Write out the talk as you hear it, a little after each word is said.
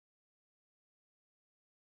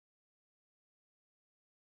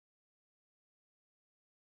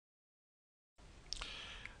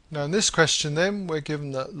Now in this question then we're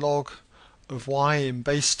given that log of y in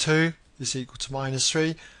base 2 is equal to minus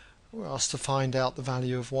 3. We're asked to find out the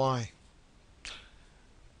value of y.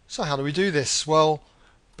 So how do we do this? Well,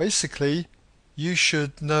 basically you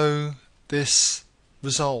should know this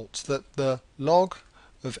result, that the log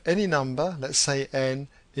of any number, let's say n,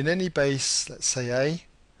 in any base, let's say a,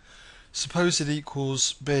 suppose it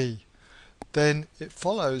equals b, then it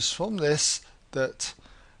follows from this that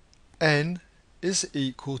n is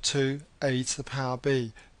equal to a to the power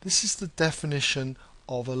b. This is the definition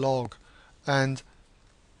of a log, and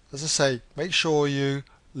as I say, make sure you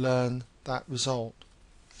learn that result.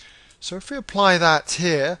 So if we apply that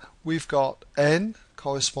here, we've got n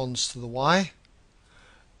corresponds to the y,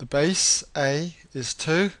 the base a is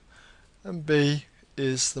 2, and b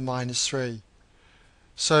is the minus 3.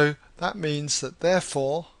 So that means that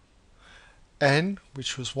therefore n,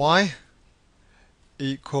 which was y,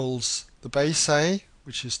 equals the base a,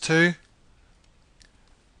 which is 2,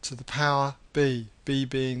 to the power b, b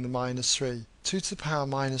being the minus 3, 2 to the power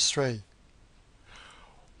minus 3.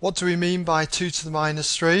 What do we mean by 2 to the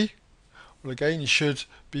minus 3? Well, again, you should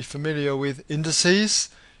be familiar with indices.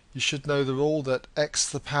 You should know the rule that x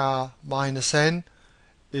to the power minus n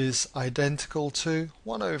is identical to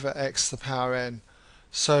 1 over x to the power n.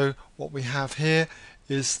 So what we have here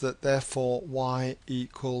is that therefore y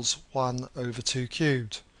equals 1 over 2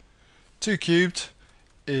 cubed. 2 cubed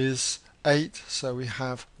is 8, so we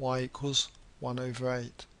have y equals 1 over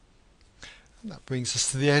 8. And that brings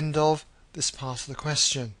us to the end of this part of the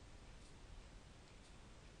question.